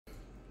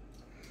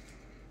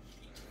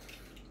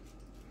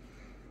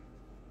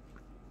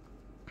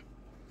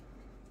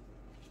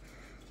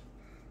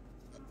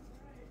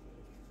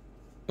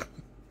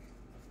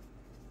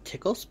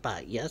tickle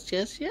spot. Yes,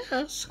 yes,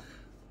 yes.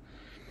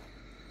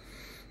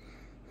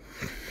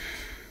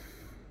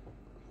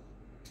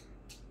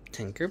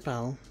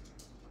 Tinkerbell.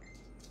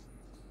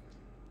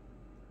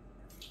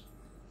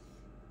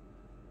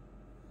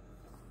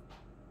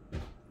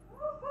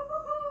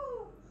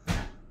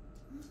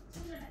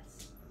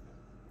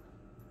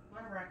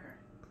 One record.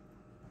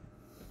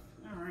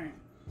 All right.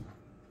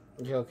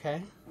 You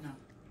okay? No.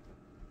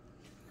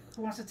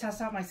 Who wants to test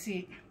out my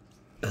seat?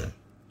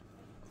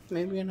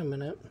 Maybe in a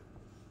minute.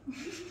 Who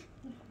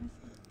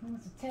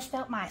wants to test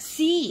out my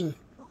seat?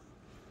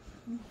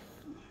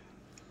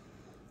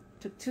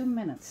 Took 2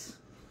 minutes.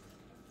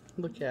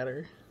 Look at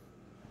her.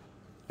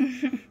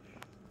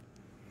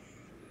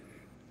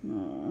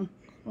 Oh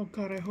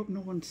God, I hope no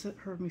one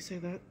heard me say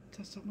that.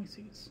 Test out my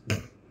seats.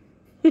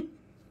 And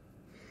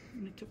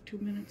it took 2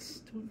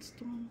 minutes to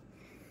install.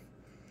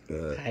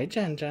 Hi,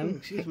 Jen Oh, Jen.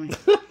 excuse me.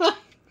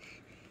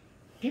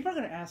 People are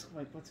going to ask,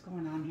 like, what's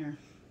going on here?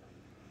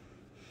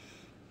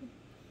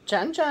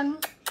 Jen Jen.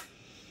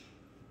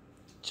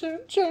 Jen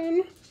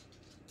Jen.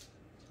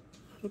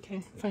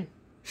 Okay, fine.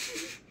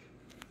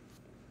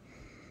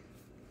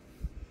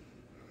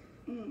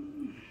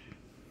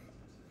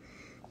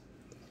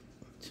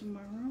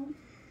 Tomorrow?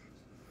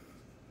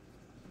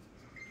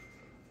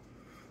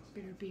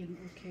 Better be an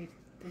okay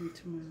thing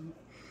tomorrow.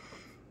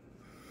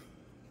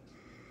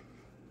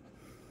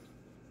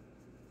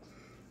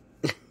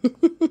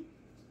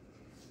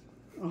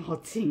 Oh,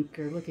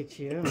 Tinker, look at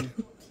you.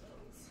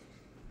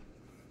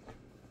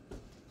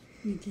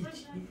 Look at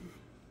you.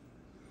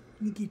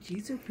 Look at you,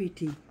 so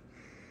pretty.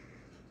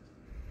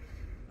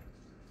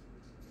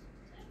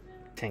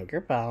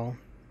 Tinkerbell.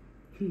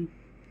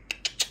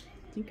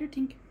 Tinker,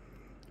 tinker.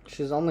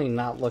 She's only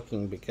not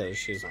looking because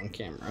she's on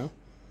camera.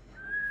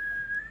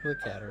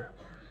 Look at her.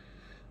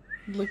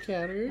 Look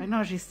at her. I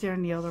know, she's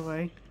staring the other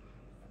way.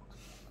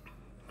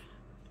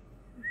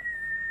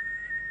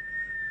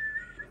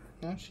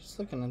 No, she's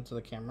looking into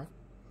the camera.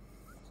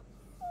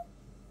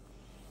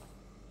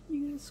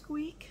 You gonna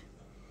squeak?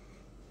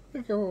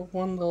 Look at her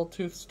one little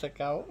tooth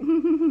stick out.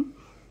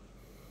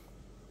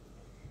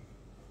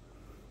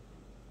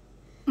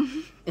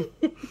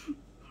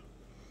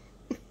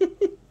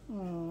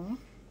 Aww.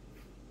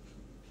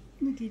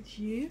 Look at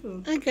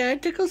you. I got a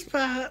tickle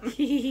spot.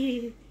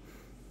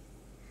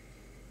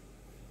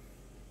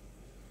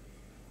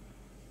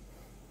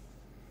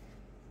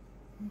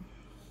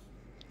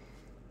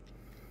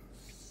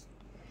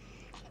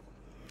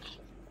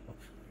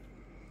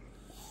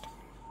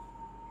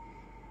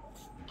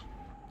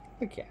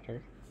 Look at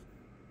her.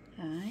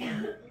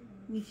 Hi.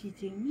 What you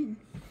doing?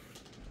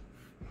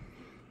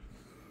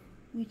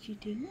 What you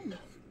doing?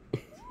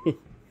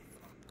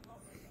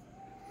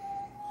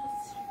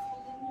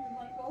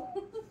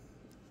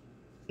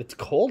 It's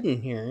cold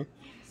in here.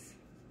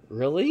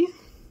 Really?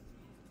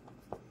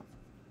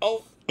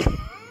 Oh.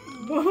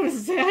 What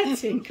was that,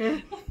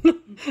 Tinker? Oh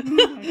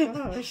my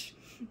gosh.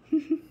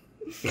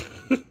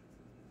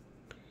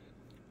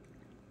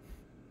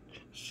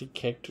 She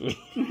kicked me.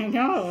 I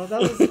know. That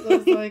was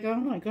like, oh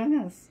my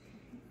goodness.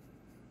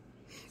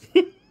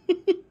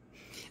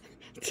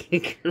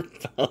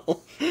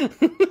 Tinkerbell.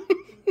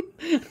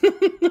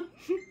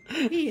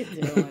 What are you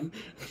doing?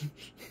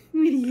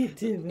 What are you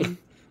doing?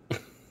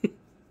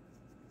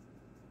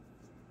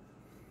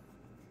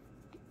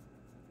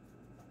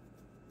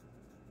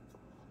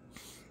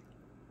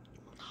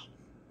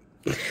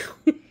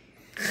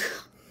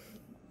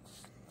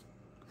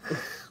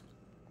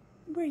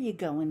 Where are you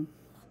going?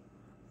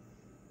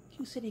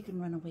 Who said you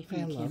can run away from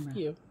the camera? I love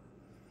you.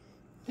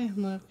 I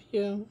love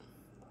you.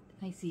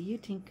 I see you,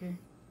 Tinker.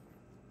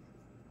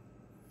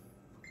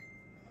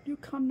 You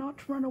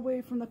cannot run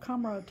away from the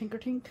camera, Tinker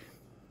Tink.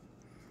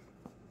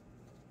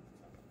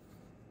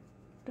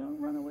 Don't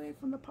run away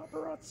from the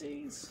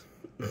paparazzis.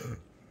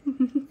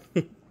 Don't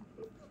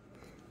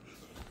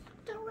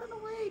run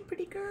away,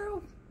 pretty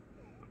girl.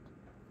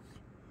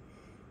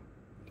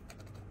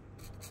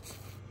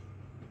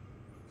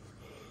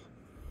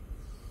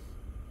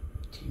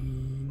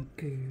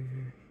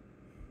 Tinker.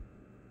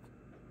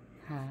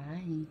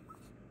 Hi.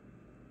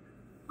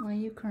 Why are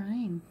you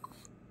crying?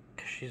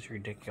 She's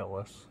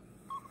ridiculous.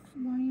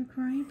 Why are you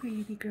crying,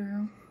 baby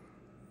girl?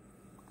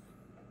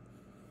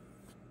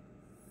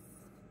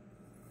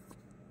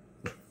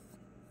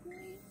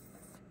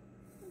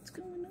 What's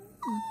going on?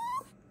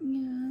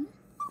 Yeah.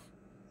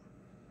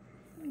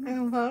 I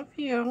love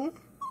you.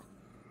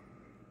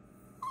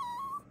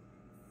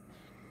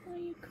 Why are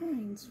you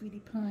crying,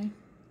 sweetie pie?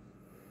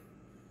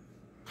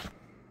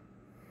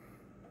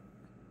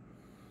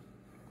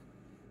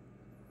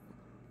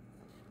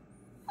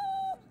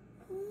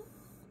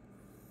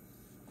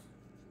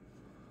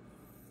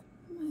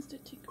 Why's the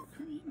Tinker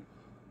crying?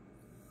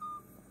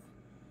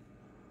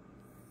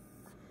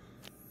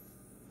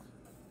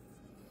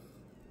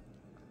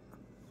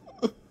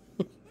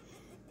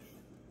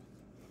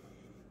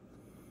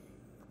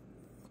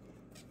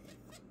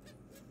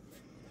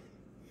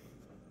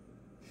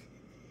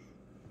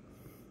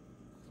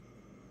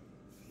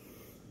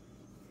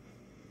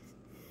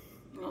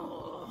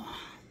 Oh.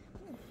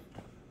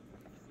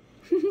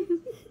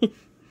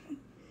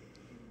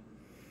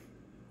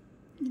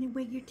 gonna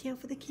wag your tail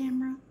for the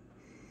camera?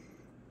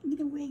 You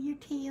gonna wag your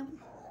tail?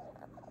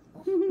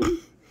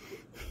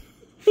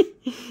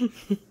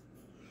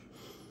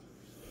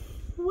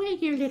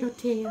 Wag your little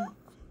tail.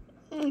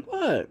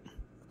 What?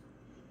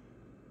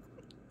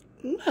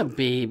 What,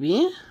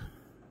 baby?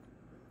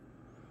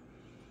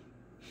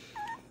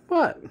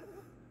 What?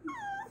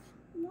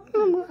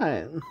 What?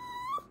 Why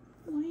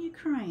are you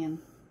crying?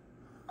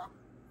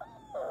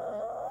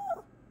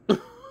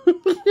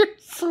 You're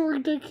so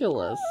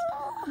ridiculous.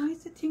 Why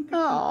is the Tinker?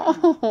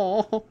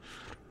 Oh.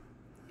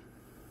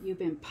 You've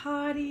been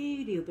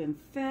pottied, you've been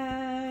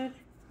fed,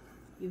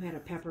 you had a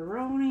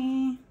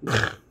pepperoni.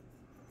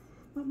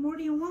 What more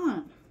do you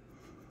want?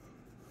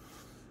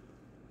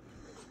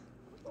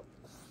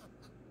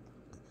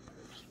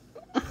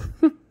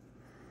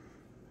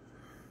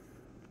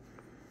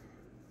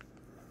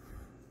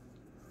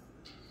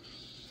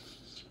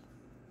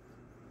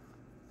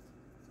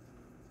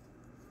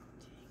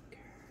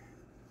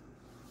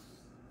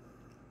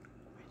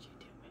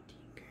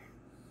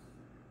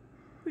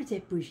 Where's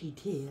that bushy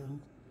tail?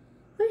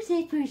 Where's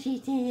that bushy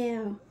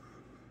tail?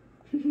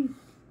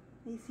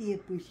 I see a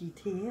bushy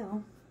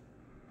tail.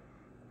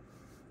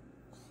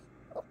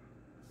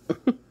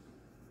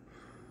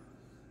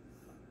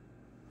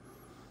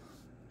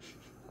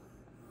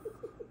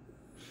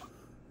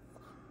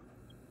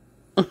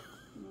 Oh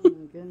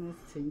my goodness,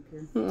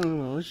 Tinker.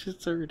 Oh, she's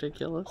so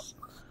ridiculous.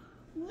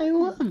 I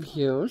love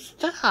you.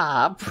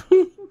 Stop.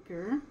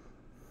 Tinker.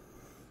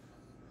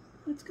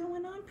 What's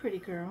going on, pretty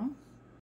girl?